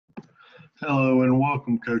Hello and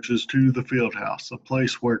welcome, coaches, to the Field House, a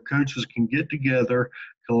place where coaches can get together,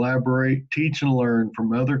 collaborate, teach, and learn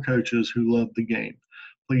from other coaches who love the game.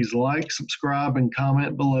 Please like, subscribe, and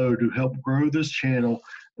comment below to help grow this channel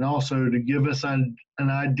and also to give us an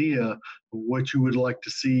idea of what you would like to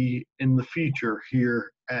see in the future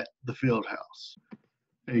here at the Field House.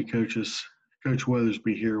 Hey, coaches, Coach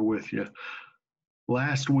Weathersby here with you.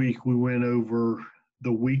 Last week we went over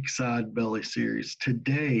the weak side belly series.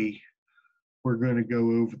 Today, we're going to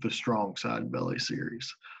go over the strong side belly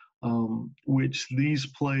series, which these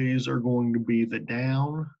plays are going to be the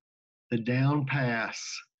down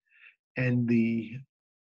pass, and the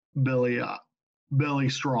belly up, belly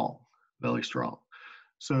strong.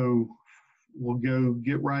 So we'll go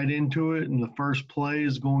get right into it, and the first play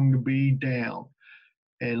is going to be down.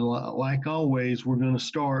 And like always, we're going to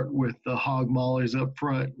start with the hog mollies up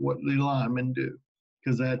front, what the linemen do,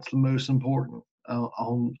 because that's the most important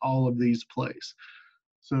on all of these plays.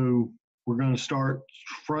 So we're going to start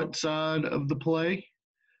front side of the play,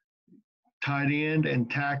 tight end and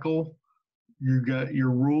tackle. Your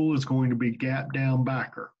rule is going to be gap down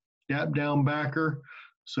backer. Gap down backer.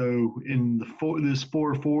 So in this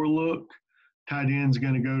 4-4 look, tight end's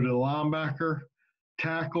going to go to the linebacker.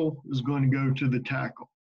 Tackle is going to go to the tackle.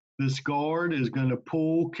 This guard is going to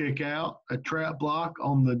pull, kick out, a trap block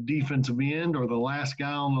on the defensive end or the last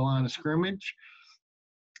guy on the line of scrimmage.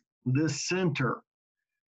 This center,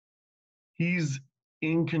 he's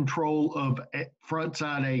in control of front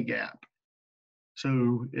side A gap.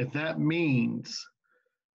 So if that means,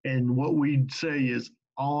 and what we'd say is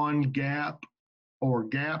on gap or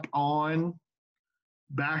gap on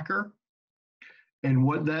backer, and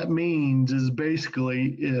what that means is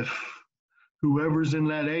basically if whoever's in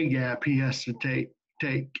that A gap, he has to take.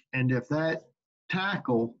 And if that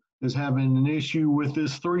tackle is having an issue with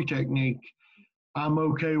this 3 technique, I'm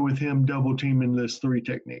okay with him double teaming this 3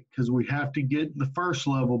 technique because we have to get the first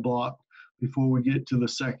level block before we get to the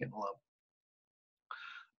second level.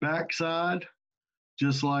 Backside,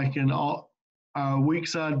 just like in all weak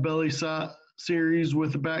side belly side series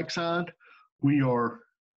with the backside, we are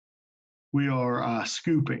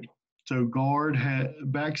scooping. So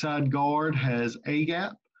backside guard has A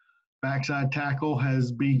gap, backside tackle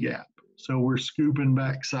has B gap. So we're scooping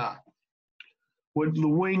backside. What the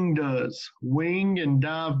wing does, wing and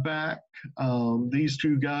dive back, these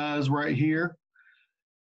two guys right here,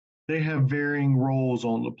 they have varying roles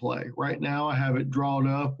on the play. Right now I have it drawn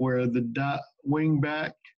up where the wing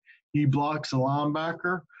back, he blocks a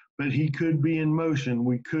linebacker, but he could be in motion.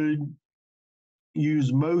 We could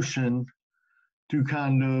use motion to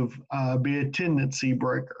kind of be a tendency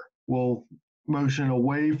breaker. We'll motion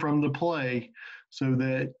away from the play so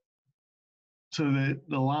that the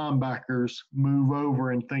linebackers move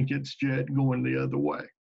over and think it's jet going the other way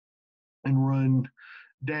and run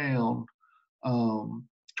down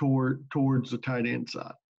towards the tight end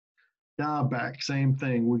side. Dive back, same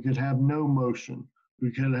thing. We could have no motion.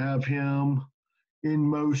 We could have him in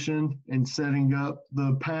motion and setting up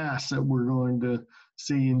the pass that we're going to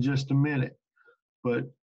see in just a minute. But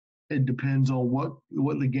it depends on what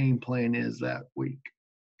the game plan is that week.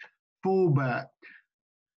 Fullback,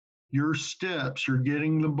 your steps, you're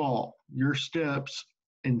getting the ball. Your steps,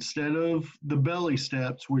 instead of the belly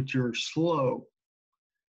steps, which are slow,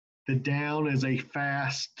 the down is a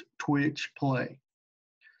fast twitch play.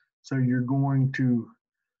 So you're going to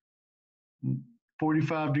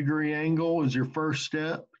 45-degree angle is your first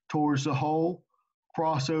step towards the hole,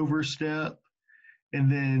 crossover step, and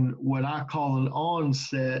then what I call an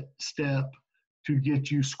onset step to get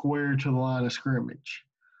you square to the line of scrimmage.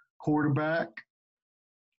 Quarterback,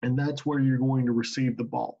 and that's where you're going to receive the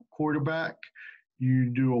ball. Quarterback, you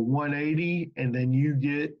do a 180, and then you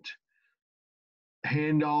get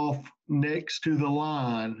handoff next to the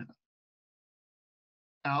line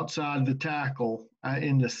outside the tackle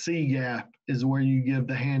in the C gap is where you give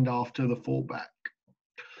the handoff to the fullback.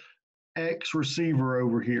 X receiver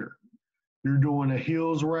over here. You're doing a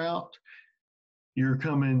heels route. You're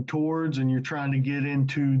coming towards and you're trying to get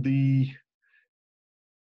into the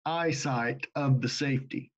eyesight of the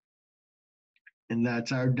safety. And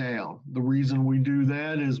that's our down. The reason we do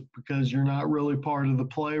that is because you're not really part of the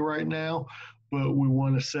play right now, but we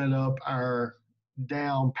want to set up our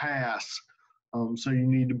down pass. So you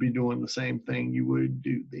need to be doing the same thing you would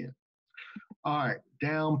do then. All right,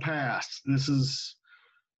 down pass. This is,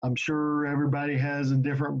 I'm sure everybody has a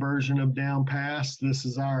different version of down pass. This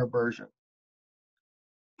is our version.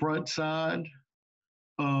 Front side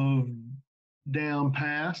of down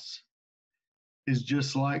pass is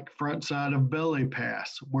just like front side of belly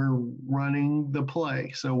pass. We're running the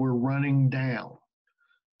play, so we're running down.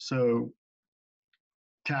 So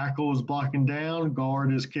Tackle is blocking down,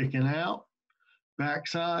 guard is kicking out.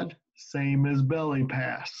 Backside, same as belly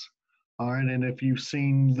pass. All right, and if you've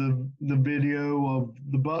seen the video of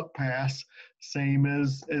the buck pass, same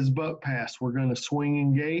as buck pass. We're going to swing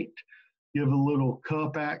and gate, give a little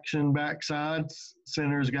cup action backside.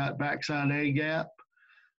 Center's got backside A gap.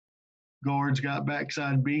 Guard's got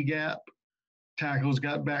backside B gap. Tackle's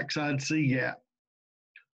got backside C gap.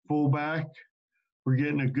 Fullback, we're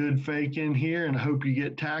getting a good fake in here, and I hope you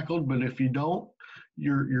get tackled, but if you don't,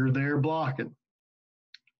 you're there blocking.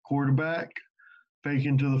 Quarterback,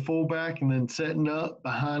 faking to the fullback, and then setting up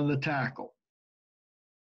behind the tackle.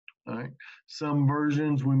 All right. Some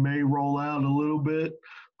versions we may roll out a little bit,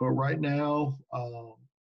 but right now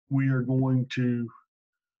we are going to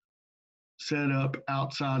set up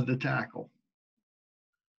outside the tackle.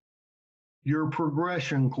 Your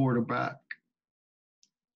progression quarterback.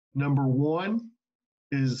 Number one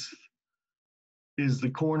is the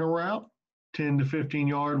corner route, 10 to 15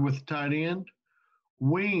 yard with the tight end.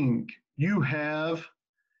 Wing, you have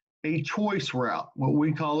a choice route, what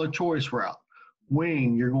we call a choice route.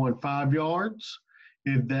 Wing, you're going 5 yards.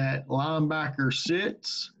 If that linebacker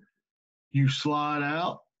sits, you slide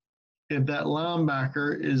out. If that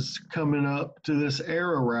linebacker is coming up to this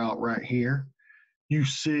arrow route right here, you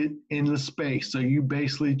sit in the space. So you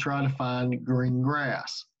basically try to find green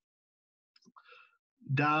grass.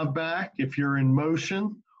 Dive back if you're in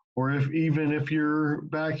motion, or even if you're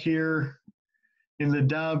back here in the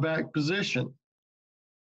dive back position,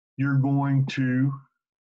 you're going to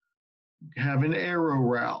have an arrow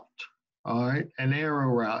route. All right, an arrow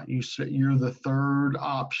route. You're the third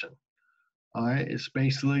option. All right, it's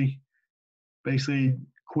basically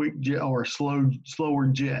quick jet or slower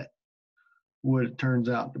jet, what it turns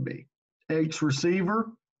out to be. X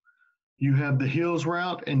receiver, you have the heels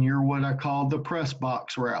route, and you're what I call the press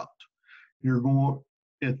box route. You're going,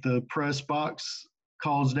 if the press box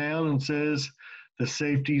calls down and says the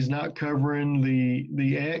safety's not covering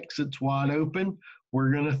the X, it's wide open,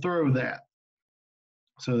 we're going to throw that.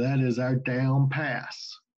 So that is our down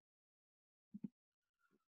pass.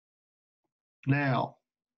 Now,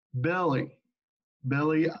 belly,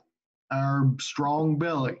 our strong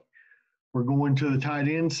belly. We're going to the tight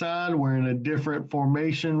end side. We're in a different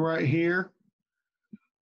formation right here.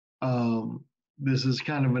 This is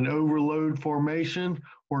kind of an overload formation.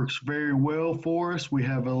 Works very well for us. We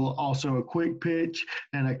have also a quick pitch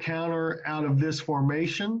and a counter out of this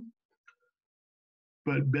formation.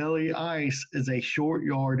 But belly ice is a short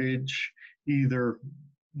yardage. Either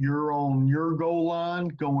you're on your goal line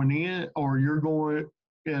going in, or you're going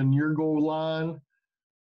in your goal line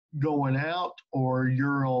going out, or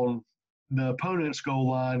you're on the opponent's goal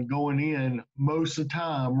line going in most of the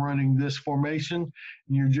time running this formation.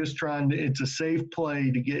 And you're just it's a safe play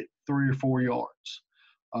to get 3 or 4 yards.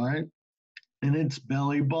 All right. And it's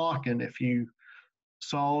belly blocking. If you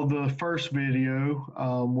saw the first video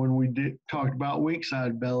when we talked about weak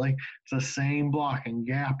side belly, it's the same blocking,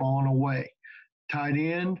 gap on away. Tight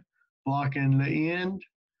end, blocking the end.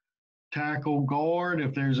 Tackle guard,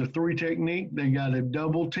 if there's a 3 technique, they got a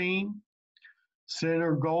double team.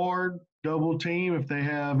 Center guard, double team if they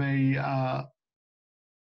have a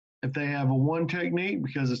 1 technique,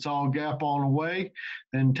 because it's all gap on away.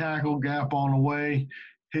 Then tackle, gap on away,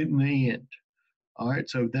 hitting the end. All right,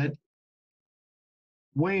 so that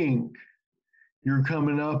wing, you're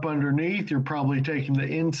coming up underneath. You're probably taking the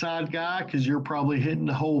inside guy because you're probably hitting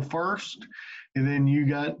the hole first. And then you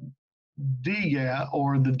got D-gap,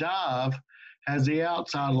 or the dive, has the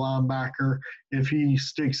outside linebacker if he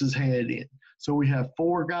sticks his head in. So we have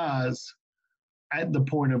 4 guys at the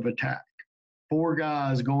point of attack. 4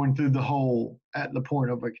 guys going through the hole at the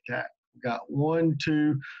point of attack. We've got 1,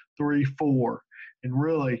 2, 3, 4. And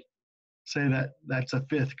really, say that's a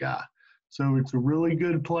 5th guy. So it's a really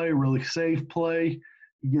good play, really safe play.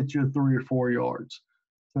 You get you 3 or 4 yards.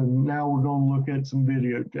 So now we're going to look at some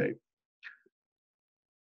videotape.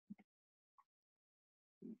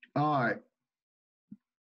 All right.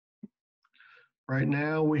 Right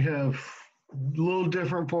now we have a little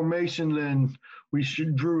different formation than we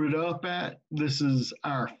drew it up at. This is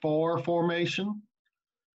our FAR formation,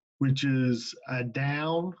 which is a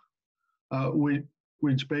down,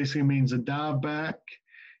 which basically means a dive back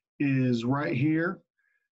is right here,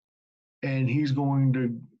 and he's going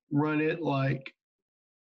to run it like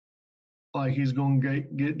he's going to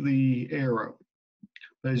get the arrow.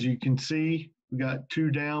 As you can see, we got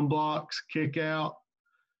 2 down blocks, kick out.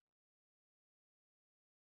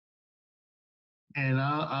 And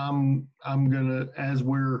I'm gonna, as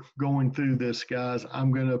we're going through this, guys,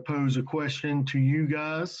 I'm gonna pose a question to you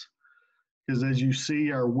guys, because as you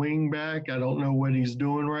see our wing back, I don't know what he's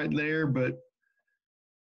doing right there, but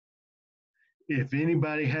if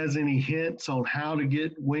anybody has any hints on how to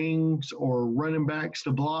get wings or running backs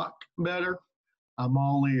to block better, I'm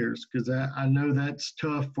all ears, because I know that's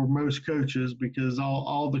tough for most coaches, because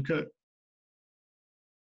all the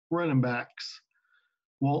running backs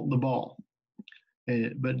want the ball,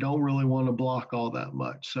 but don't really want to block all that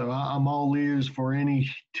much. So I'm all ears for any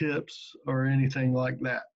tips or anything like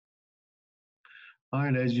that. All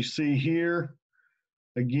right, as you see here,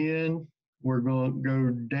 again, we're going to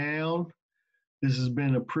go down. This has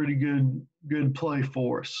been a pretty good play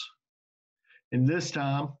for us. And this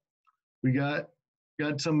time, we got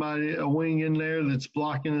somebody, a wing in there that's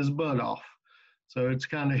blocking his butt off. So it's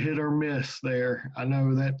kind of hit or miss there. I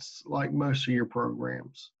know that's like most of your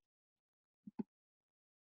programs.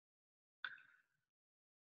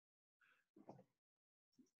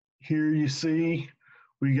 Here you see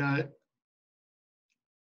we got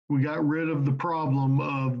rid of the problem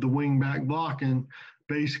of the wing back blocking.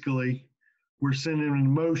 Basically, we're sending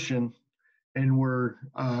in motion and we're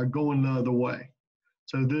going the other way.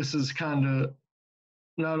 So this is kind of,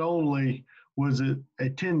 not only was it a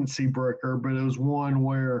tendency breaker, but it was one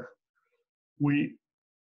where we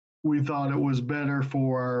thought it was better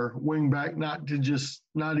for our wing back not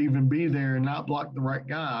even be there and not block the right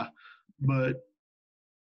guy, but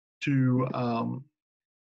to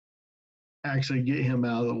actually get him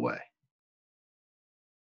out of the way.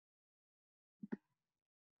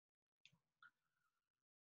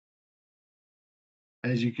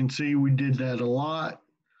 As you can see, we did that a lot,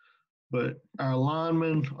 but our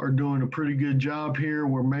linemen are doing a pretty good job here.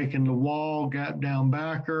 We're making the wall, gap down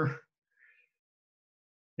backer,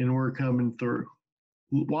 and we're coming through.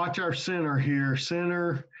 Watch our center here.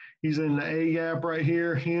 Center, he's in the A gap right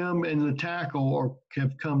here. Him and the tackle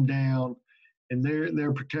have come down, and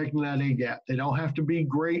they're protecting that A gap. They don't have to be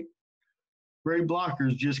great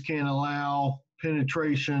blockers, just can't allow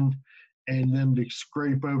penetration and them to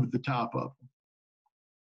scrape over the top of them.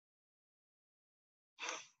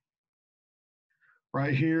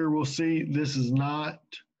 Right here, we'll see this is not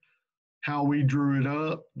how we drew it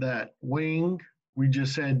up, that wing. We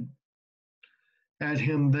just had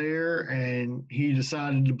him there, and he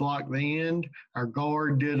decided to block the end. Our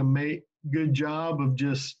guard did a good job of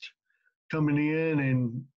just coming in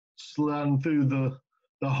and sliding through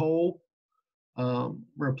the hole,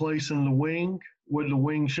 replacing the wing, what the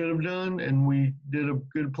wing should have done, and we did a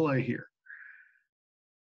good play here.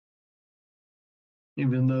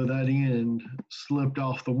 Even though that end slipped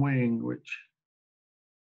off the wing, which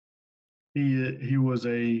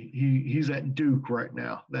he's at Duke right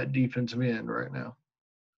now, that defensive end right now,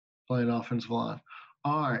 playing offensive line.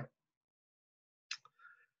 All right.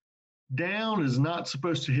 Down is not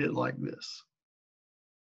supposed to hit like this.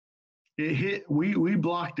 It hit, we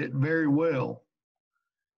blocked it very well.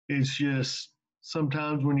 It's just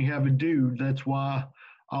sometimes when you have a dude, that's why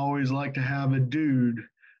I always like to have a dude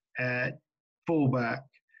at fullback,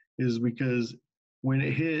 is because when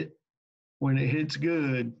it hits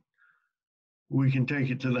good, we can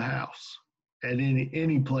take it to the house at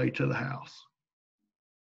any play to the house.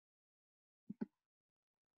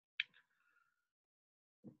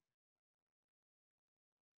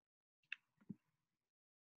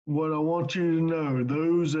 What I want you to know,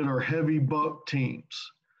 those that are heavy buck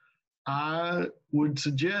teams, I would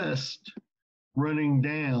suggest running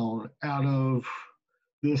down out of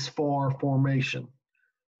this far formation,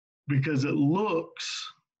 because it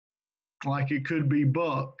looks like it could be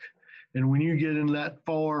buck. And when you get in that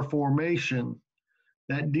far formation,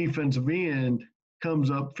 that defensive end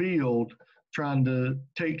comes upfield trying to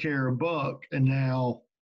take care of buck, and now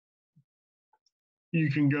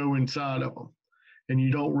you can go inside of them, and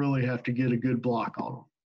you don't really have to get a good block on them.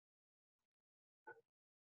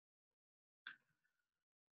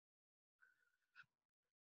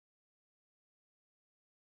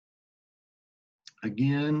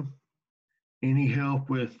 Again, any help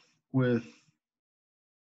with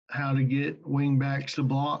how to get wingbacks to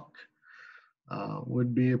block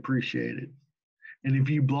would be appreciated. And if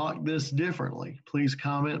you block this differently, please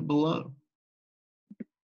comment below.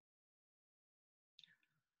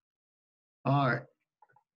 All right.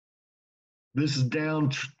 This is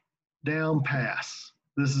down pass.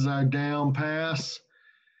 This is our down pass.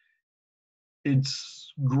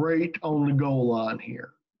 It's great on the goal line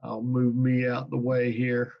here. I'll move me out the way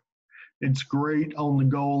here. It's great on the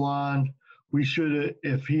goal line. We should have,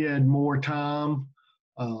 if he had more time,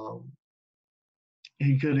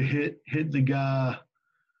 he could have hit the guy,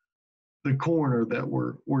 the corner that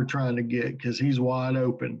we're trying to get, because he's wide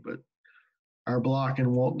open. But our blocking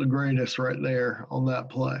wasn't the greatest right there on that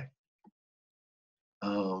play.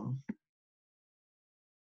 But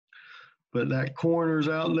that corner's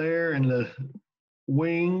out there and the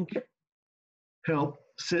wing help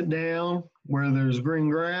sit down where there's green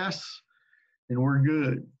grass and we're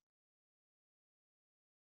good.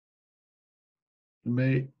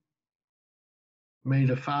 Made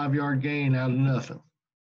a 5-yard gain out of nothing.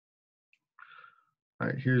 All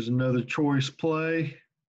right, here's another choice play.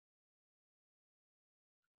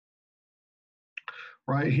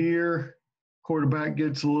 Right here, quarterback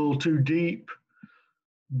gets a little too deep,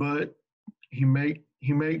 but he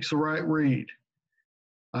makes the right read.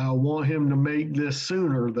 I want him to make this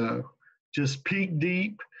sooner though. Just peek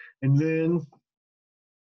deep and then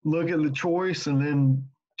look at the choice and then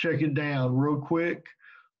check it down real quick.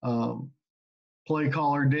 Play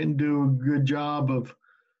caller didn't do a good job of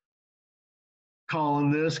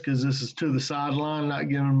calling this because this is to the sideline, not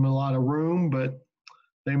giving them a lot of room, but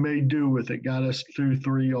they made do with it, got us through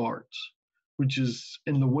 3 yards, which is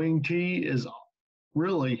in the wing tee is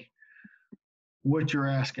really what you're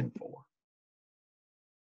asking for.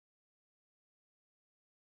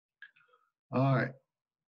 All right.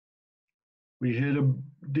 We hit a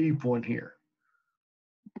deep one here.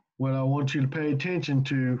 What I want you to pay attention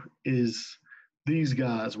to is these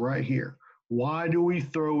guys right here. Why do we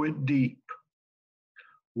throw it deep?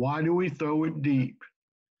 Why do we throw it deep?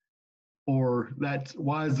 Or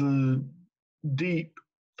why is the deep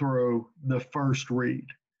throw the first read?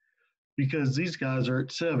 Because these guys are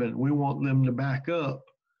at 7. We want them to back up.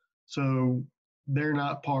 So they're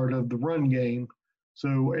not part of the run game.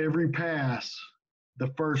 So every pass,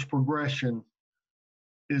 the first progression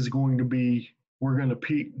is going to be, we're going to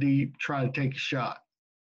peek deep, try to take a shot.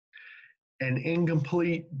 An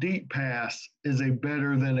incomplete deep pass is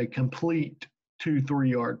better than a complete 2-3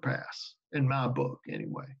 yard pass, in my book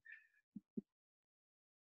anyway.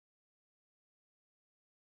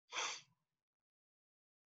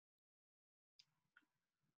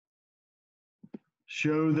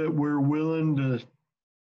 Show that we're willing to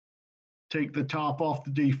take the top off the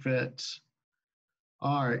defense.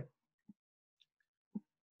 All right.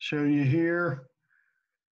 Show you here.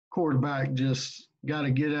 Quarterback just got to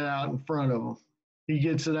get it out in front of him. He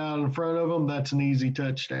gets it out in front of him, that's an easy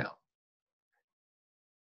touchdown.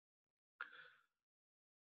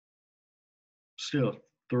 Still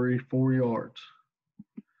 3-4 yards.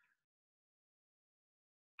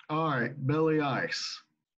 All right, belly ice.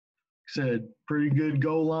 Said pretty good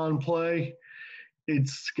goal line play.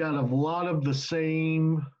 It's got a lot of the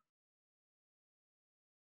same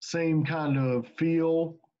kind of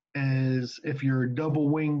feel as if you're a double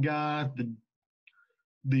wing guy,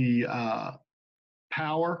 the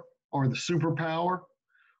power or the superpower,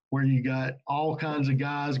 where you got all kinds of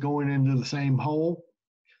guys going into the same hole.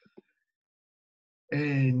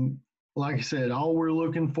 And like I said, all we're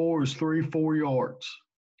looking for is 3-4 yards.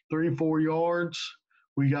 3-4 yards.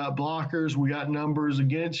 We got blockers, we got numbers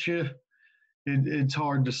against you. It's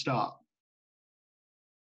hard to stop.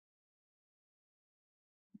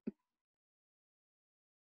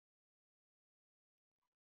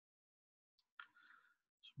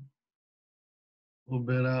 A little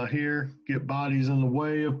bit out here, get bodies in the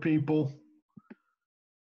way of people.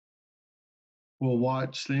 We'll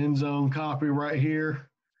watch the end zone copy right here.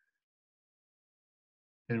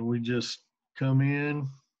 And we just come in,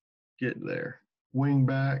 get there. Wing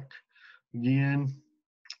back again.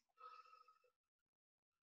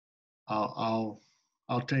 I'll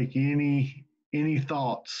take any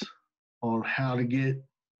thoughts on how to get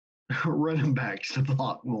running backs to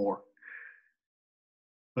block more.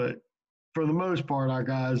 But for the most part, our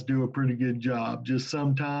guys do a pretty good job. Just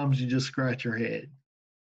sometimes you just scratch your head.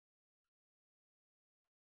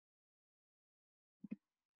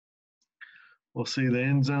 We'll see the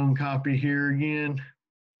end zone copy here again.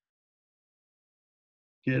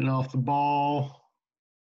 Getting off the ball.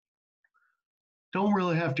 Don't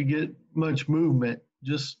really have to get much movement.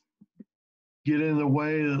 Just get in the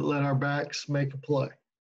way that let our backs make a play.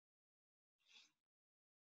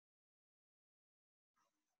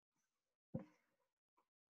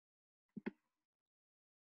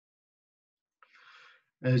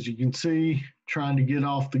 As you can see, trying to get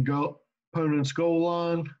off the opponent's goal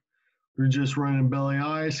line. We're just running belly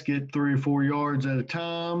ice, get 3 or 4 yards at a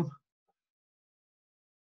time.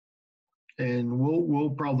 And we'll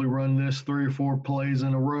probably run this 3 or 4 plays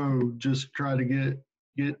in a row, just try to get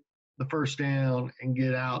the first down and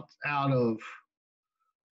get out of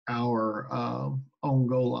our own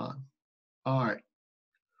goal line. All right,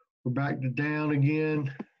 we're back to down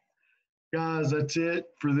again. Guys, that's it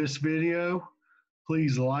for this video.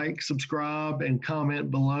 Please like, subscribe, and comment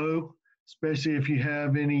below, especially if you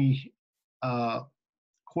have any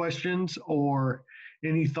questions or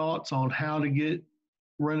any thoughts on how to get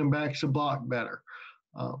running backs to block better.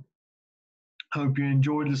 Hope you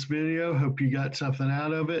enjoyed this video. Hope you got something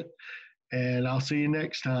out of it. And I'll see you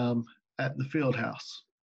next time at the Field House.